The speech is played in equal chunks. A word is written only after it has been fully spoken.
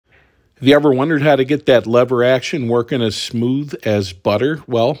Have you ever wondered how to get that lever action working as smooth as butter?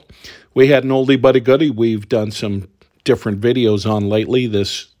 Well, we had an oldie but a goodie we've done some different videos on lately,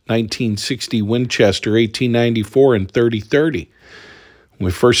 this 1960 Winchester 1894 and 30-30. When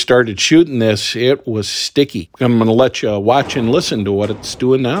we first started shooting this, it was sticky. I'm going to let you watch and listen to what it's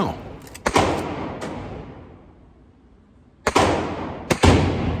doing now.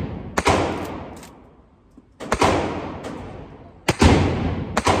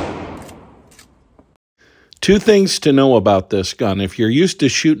 Two things to know about this gun. If you're used to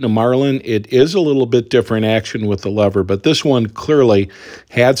shooting a Marlin, it is a little bit different action with the lever, but this one clearly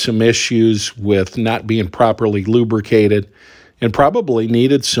had some issues with not being properly lubricated and probably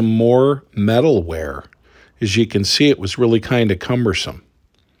needed some more metal wear. As you can see, it was really kind of cumbersome.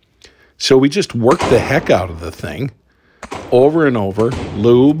 So we just worked the heck out of the thing over and over,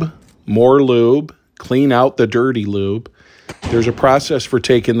 lube, more lube, clean out the dirty lube. There's a process for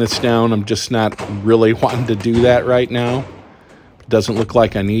taking this down. I'm just not really wanting to do that right now. It doesn't look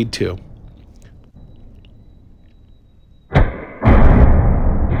like I need to.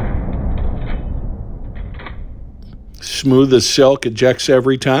 Smooth as silk, ejects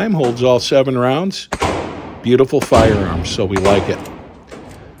every time, holds all 7 rounds. Beautiful firearm, so we like it.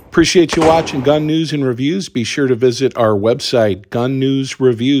 Appreciate you watching Gun News and Reviews. Be sure to visit our website,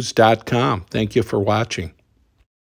 gunnewsreviews.com. Thank you for watching.